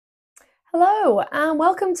Hello and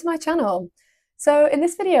welcome to my channel. So in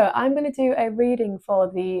this video, I'm going to do a reading for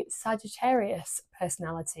the Sagittarius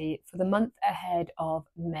personality for the month ahead of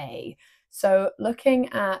May. So looking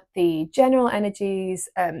at the general energies,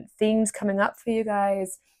 themes coming up for you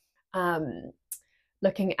guys,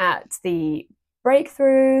 looking at the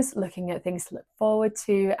breakthroughs, looking at things to look forward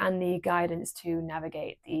to, and the guidance to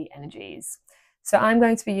navigate the energies. So I'm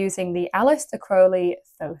going to be using the Aleister Crowley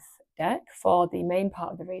Thoth deck for the main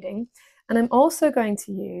part of the reading. And I'm also going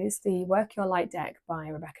to use the Work Your Light deck by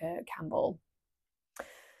Rebecca Campbell.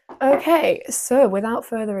 Okay, so without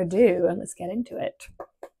further ado, let's get into it.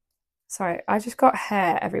 Sorry, I just got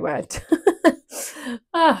hair everywhere.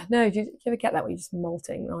 No, do you ever get that when you're just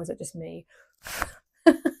molting, or is it just me?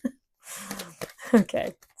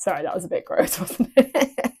 Okay, sorry, that was a bit gross, wasn't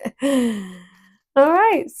it? All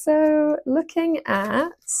right, so looking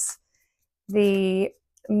at the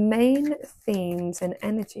main themes and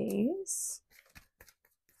energies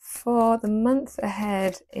for the month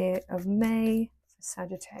ahead of May for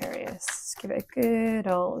Sagittarius. Let's give it a good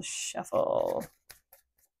old shuffle.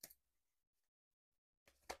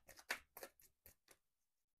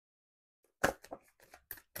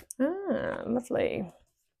 Ah, lovely.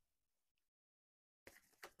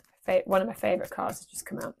 One of my favourite cards has just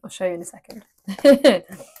come out. I'll show you in a second.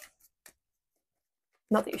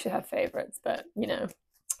 Not that you should have favourites, but you know,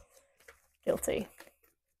 guilty.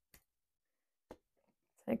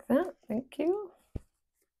 Take that, thank you.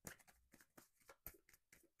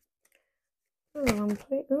 Oh, one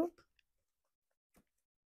plate.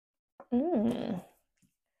 Oh.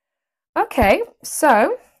 Okay,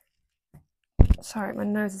 so sorry, my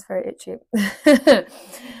nose is very itchy.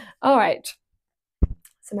 All right,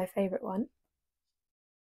 so my favourite one,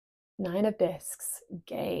 9 of Discs,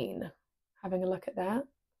 gain. Having a look at that,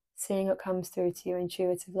 seeing what comes through to you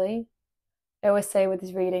intuitively. I always say with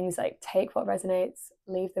these readings, like, take what resonates,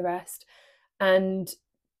 leave the rest, and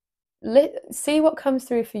see what comes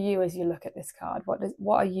through for you as you look at this card.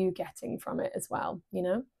 What are you getting from it as well, you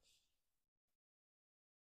know?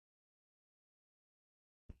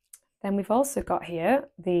 Then we've also got here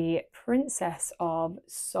the Princess of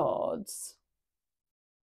Swords.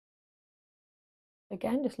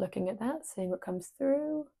 Again, just looking at that, seeing what comes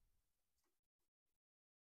through.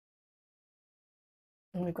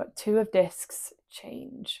 And we've got 2 of Discs,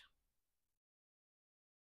 change.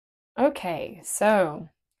 Okay, so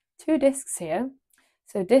 2 discs here.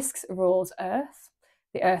 So discs rules earth,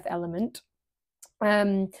 the earth element.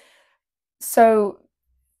 So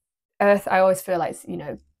earth, I always feel like, you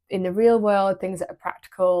know, in the real world, things that are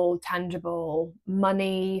practical, tangible,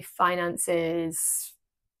 money, finances,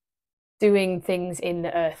 doing things in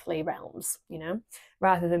the earthly realms, you know,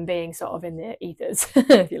 rather than being sort of in the ethers,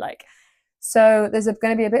 if you like. So there's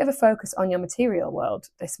going to be a bit of a focus on your material world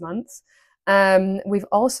this month. We've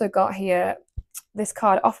also got here, this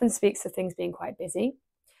card often speaks of things being quite busy.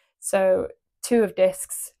 So 2 of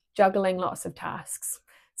Discs, juggling lots of tasks.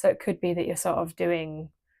 So it could be that you're sort of doing,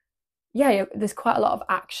 there's quite a lot of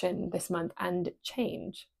action this month and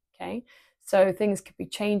change, okay? So things could be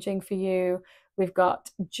changing for you. We've got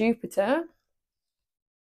Jupiter,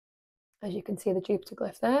 as you can see the Jupiter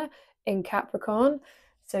glyph there, in Capricorn.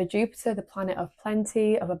 So Jupiter, the planet of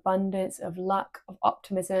plenty, of abundance, of luck, of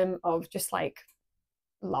optimism, of just like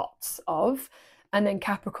lots of. And then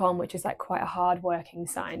Capricorn, which is like quite a hard working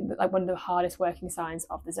sign, but like one of the hardest working signs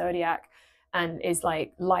of the zodiac, and is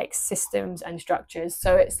like systems and structures.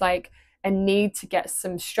 So it's like a need to get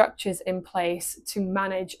some structures in place to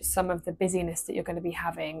manage some of the busyness that you're going to be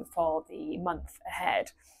having for the month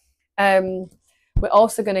ahead. We're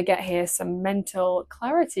also going to get here some mental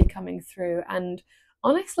clarity coming through, and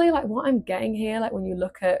honestly, like what I'm getting here, like when you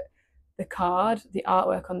look at the card, the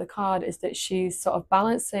artwork on the card, is that she's sort of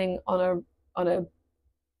balancing on a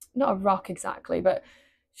not a rock exactly, but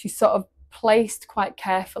she's sort of placed quite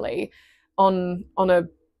carefully on a,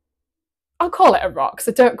 I'll call it a rock because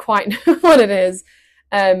I don't quite know what it is.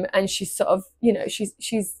 And she's sort of, you know,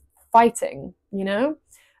 she's fighting, you know,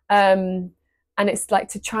 and it's like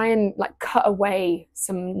to try and like cut away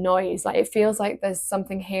some noise. Like it feels like there's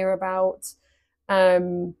something here about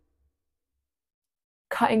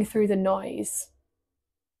cutting through the noise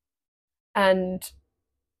and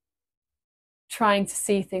trying to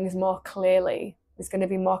see things more clearly. There's going to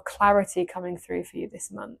be more clarity coming through for you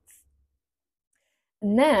this month.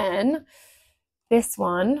 And then this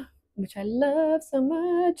one, which I love so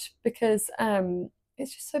much because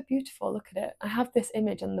it's just so beautiful. Look at it. I have this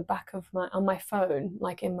image on the back of my phone,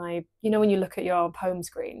 like in my, you know, when you look at your home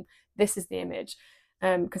screen, this is the image.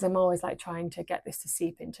 Because I'm always like trying to get this to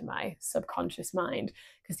seep into my subconscious mind,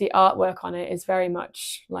 because the artwork on it is very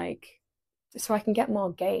much like so I can get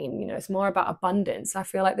more gain. You know, it's more about abundance. I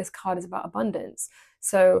feel like this card is about abundance.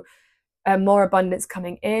 So more abundance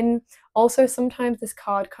coming in. Also, sometimes this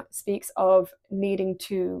card speaks of needing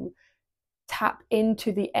to tap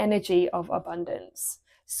into the energy of abundance.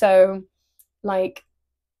 So, like,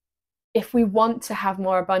 if we want to have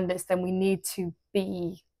more abundance, then we need to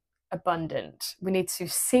be abundant. We need to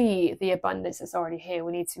see the abundance that's already here.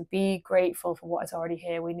 We need to be grateful for what is already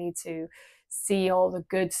here. We need to see all the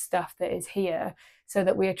good stuff that is here so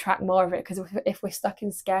that we attract more of it. Because if we're stuck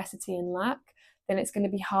in scarcity and lack, then it's going to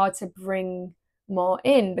be hard to bring more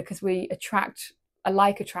in, because we attract, a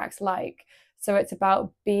like attracts like. So it's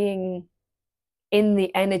about being in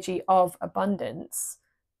the energy of abundance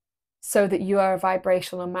so that you are a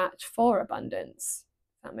vibrational match for abundance.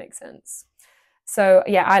 If that makes sense. So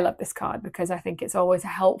yeah, I love this card because I think it's always a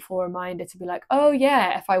helpful reminder to be like, oh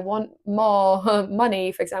yeah, if I want more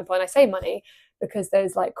money, for example, and I say money because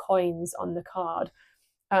there's like coins on the card,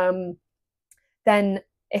 then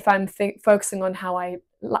if I'm focusing on how I'm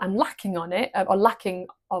lacking on it, or lacking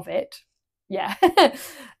of it, yeah,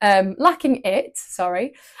 lacking it,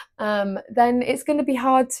 sorry, then it's going to be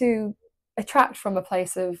hard to attract from a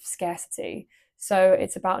place of scarcity. So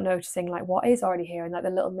it's about noticing like what is already here, and like the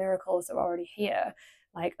little miracles that are already here.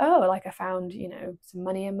 Like, oh, like I found, you know, some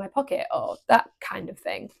money in my pocket, or that kind of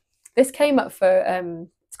thing. This came up for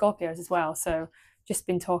Scorpios as well, so just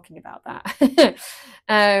been talking about that.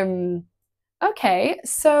 Okay,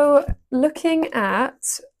 so looking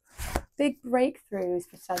at big breakthroughs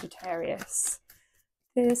for Sagittarius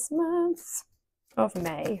this month of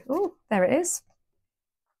May. Oh, there it is.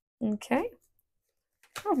 Okay.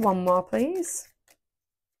 Oh, one more, please.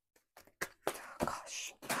 Oh,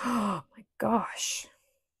 gosh. Oh, my gosh.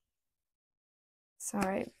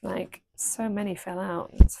 Sorry, like, so many fell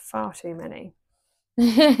out. It's far too many.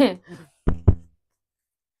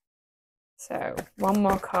 So, one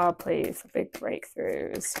more card, please, for big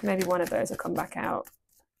breakthroughs. Maybe one of those will come back out.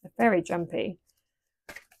 They're very jumpy.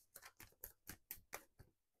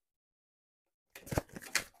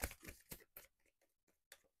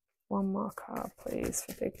 One more card, please,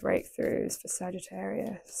 for big breakthroughs for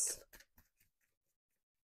Sagittarius.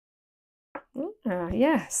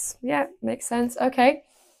 Yes. Yeah, makes sense. Okay.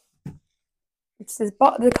 It's the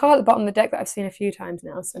card at the bottom of the deck that I've seen a few times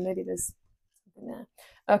now, so maybe there's something there.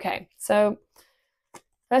 Okay, so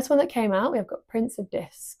first one that came out, we've got Prince of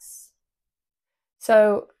Discs.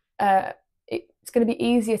 So it's going to be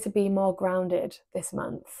easier to be more grounded this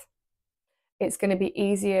month. It's going to be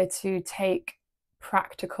easier to take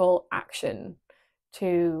practical action,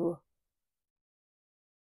 to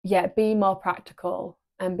be more practical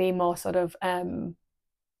and be more sort of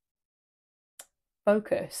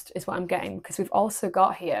focused is what I'm getting, because we've also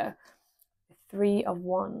got here Three of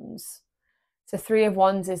Wands. So Three of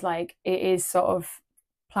Wands is like, it is sort of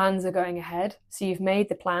plans are going ahead. So you've made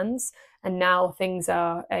the plans and now things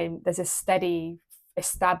are, there's a steady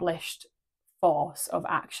established force of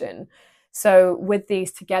action. So with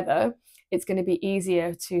these together, it's going to be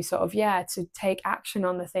easier to sort of, to take action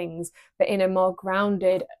on the things, but in a more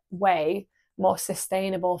grounded way, more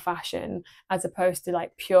sustainable fashion, as opposed to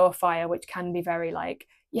like pure fire, which can be very like,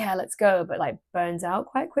 let's go, but like burns out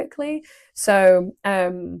quite quickly. So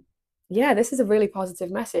this is a really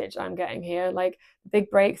positive message I'm getting here. Like, the big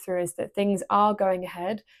breakthrough is that things are going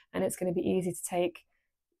ahead and it's going to be easy to take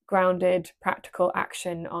grounded, practical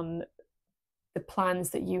action on the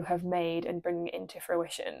plans that you have made and bringing it into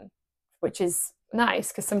fruition, which is nice,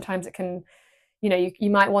 because sometimes it can,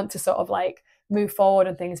 you might want to sort of like move forward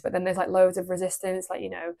and things, but then there's like loads of resistance, like,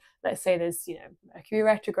 let's say there's, Mercury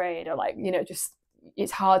retrograde, or like, just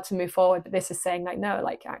it's hard to move forward. But this is saying like, no,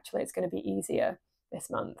 like actually it's going to be easier this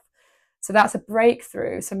month. So that's a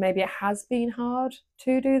breakthrough. So maybe it has been hard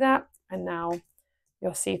to do that, and now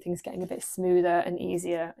you'll see things getting a bit smoother and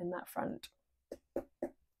easier in that front.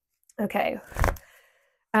 Okay.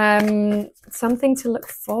 Something to look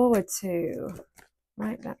forward to.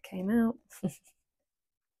 Right, that came out.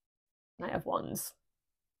 Knight of Wands.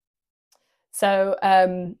 So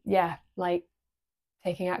like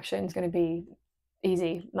taking action is going to be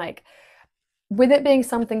easy. Like, with it being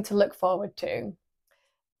something to look forward to,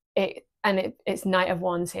 it's Knight of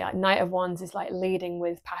Wands here. Knight of Wands is like leading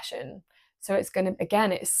with passion. So it's going to,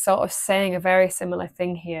 again, it's sort of saying a very similar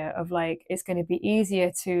thing here of like, it's going to be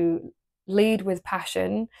easier to lead with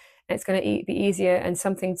passion. It's going to be easier, and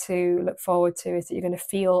something to look forward to is that you're going to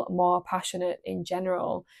feel more passionate in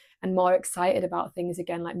general and more excited about things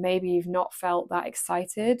again. Like, maybe you've not felt that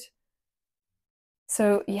excited.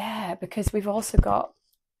 So because we've also got,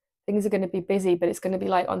 things are going to be busy, but it's going to be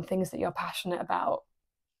like on things that you're passionate about.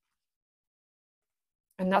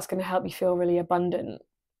 And that's going to help you feel really abundant.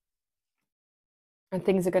 And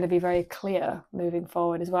things are going to be very clear moving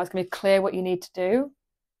forward as well. It's going to be clear what you need to do.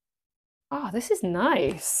 Oh, this is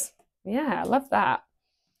nice. Yeah, I love that.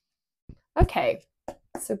 Okay,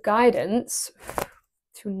 so guidance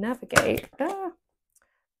to navigate.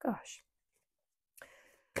 Gosh.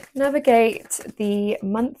 Navigate the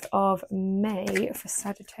month of May for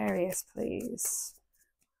Sagittarius, please.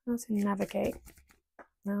 How to navigate.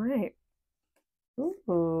 All right.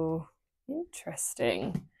 Ooh,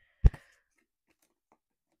 interesting.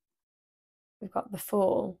 We've got the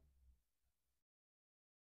Fool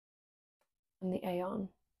and the Aeon.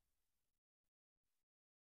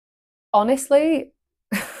 Honestly,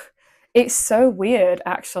 it's so weird,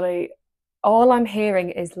 actually. All I'm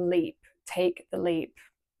hearing is leap. Take the leap.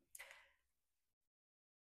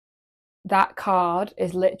 That card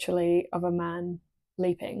is literally of a man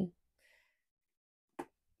leaping.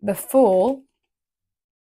 The Fool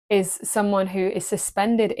is someone who is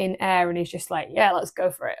suspended in air and he's just like, yeah, let's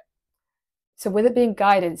go for it. So with it being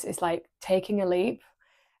guidance, it's like taking a leap.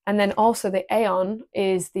 And then also the Aeon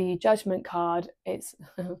is the Judgment card. It's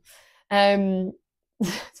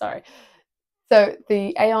sorry. So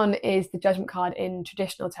the Aeon is the Judgment card in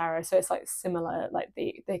traditional tarot. So it's like similar, like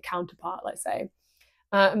the counterpart, let's say.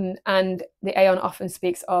 And the Aeon often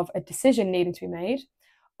speaks of a decision needing to be made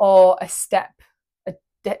or a step,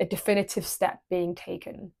 a definitive step being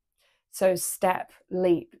taken. So step,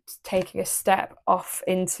 leap, taking a step off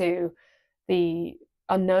into the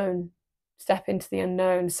unknown, step into the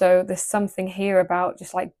unknown. So there's something here about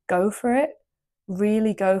just like go for it,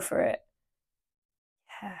 really go for it.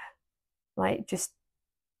 Yeah, like just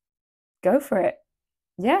go for it.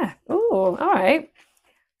 Yeah. Ooh, all right.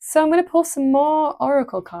 So I'm going to pull some more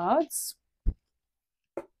oracle cards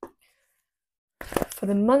for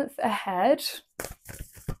the month ahead.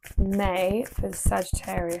 May for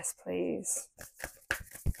Sagittarius, please.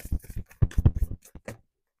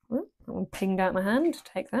 Oh, that one pinged out my hand.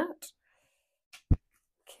 Take that.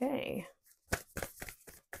 Okay.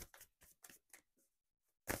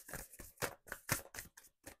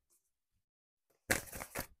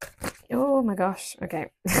 Oh my gosh.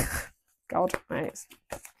 Okay. God. Right.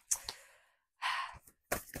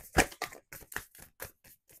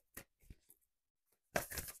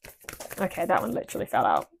 Okay, that one literally fell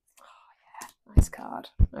out. Oh yeah, nice card.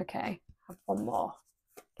 Okay, have one more.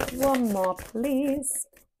 One more, please.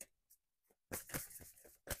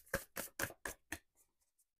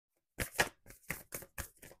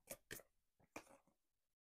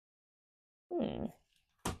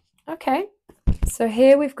 Okay, so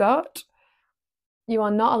here we've got you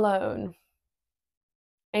are not alone.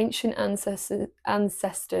 Ancient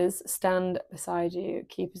ancestors stand beside you,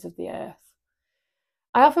 keepers of the earth.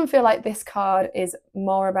 I often feel like this card is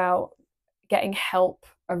more about getting help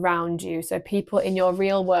around you. So people in your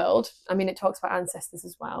real world, I mean, it talks about ancestors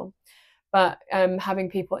as well, but having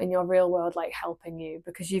people in your real world like helping you,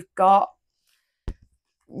 because you're going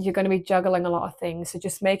to be juggling a lot of things. So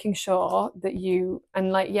just making sure that you,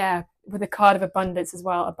 and like, yeah, with a card of abundance as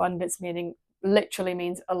well, abundance meaning literally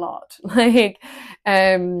means a lot. Like,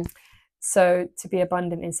 so to be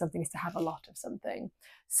abundant in something is to have a lot of something.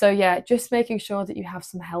 So yeah, just making sure that you have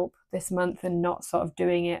some help this month and not sort of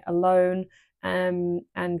doing it alone, and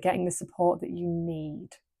getting the support that you need.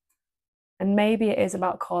 And maybe it is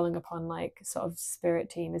about calling upon like sort of spirit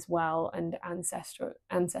team as well and ancestral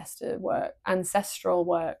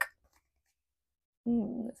work.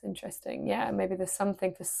 That's interesting. Yeah, maybe there's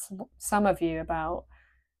something for some of you about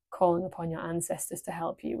calling upon your ancestors to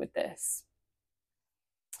help you with this.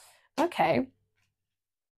 Okay.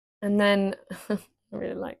 And then I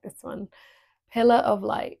really like this one. Pillar of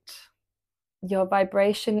light. Your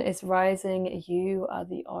vibration is rising. You are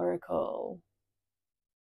the oracle.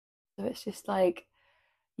 So it's just like,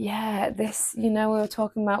 yeah, this, we were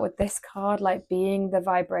talking about with this card, like being the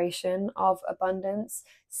vibration of abundance,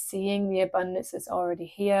 seeing the abundance that's already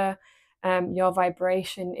here. Your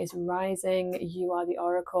vibration is rising. You are the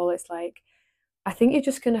oracle. It's like, I think you're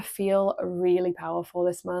just going to feel really powerful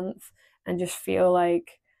this month and just feel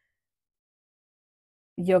like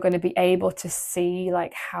you're going to be able to see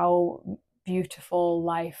like how beautiful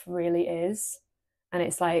life really is. And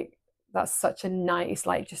it's like, that's such a nice,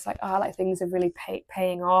 like, just like, like things are really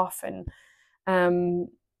paying off. And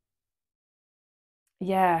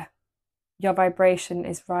yeah, your vibration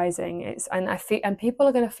is rising. And I feel, and people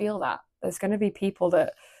are going to feel that. There's going to be people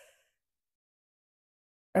that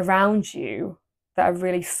around you that are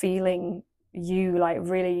really feeling you, like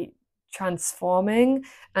really transforming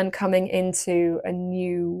and coming into a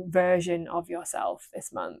new version of yourself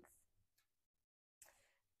this month.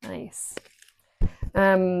 Nice.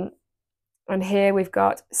 And here we've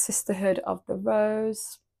got Sisterhood of the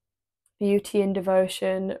Rose, Beauty and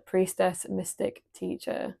Devotion, Priestess, Mystic,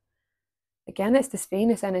 Teacher. Again, it's this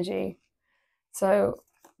Venus energy. So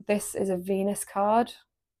this is a Venus card.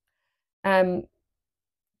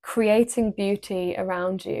 Creating beauty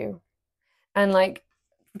around you. And like,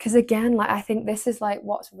 because again, like I think this is like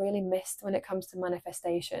what's really missed when it comes to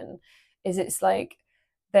manifestation, is it's like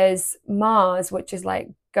there's Mars, which is like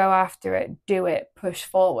go after it, do it, push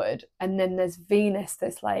forward. And then there's Venus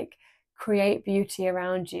that's like create beauty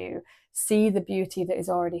around you, see the beauty that is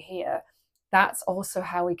already here. That's also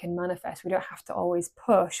how we can manifest. We don't have to always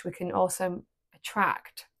push, we can also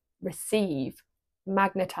attract, receive,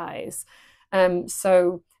 magnetize.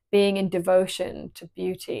 So being in devotion to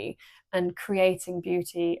beauty and creating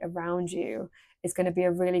beauty around you is going to be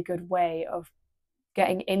a really good way of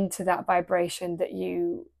getting into that vibration that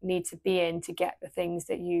you need to be in to get the things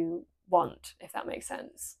that you want, if that makes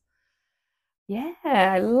sense. Yeah,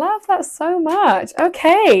 I love that so much.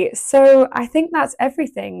 Okay, so I think that's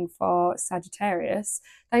everything for Sagittarius.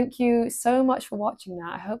 Thank you so much for watching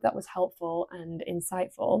that. I hope that was helpful and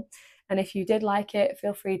insightful. And if you did like it,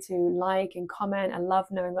 feel free to like and comment. I love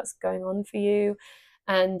knowing what's going on for you.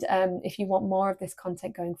 And if you want more of this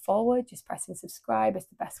content going forward, just pressing subscribe is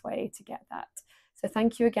the best way to get that. So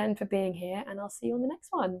thank you again for being here, and I'll see you on the next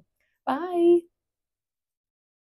one. Bye.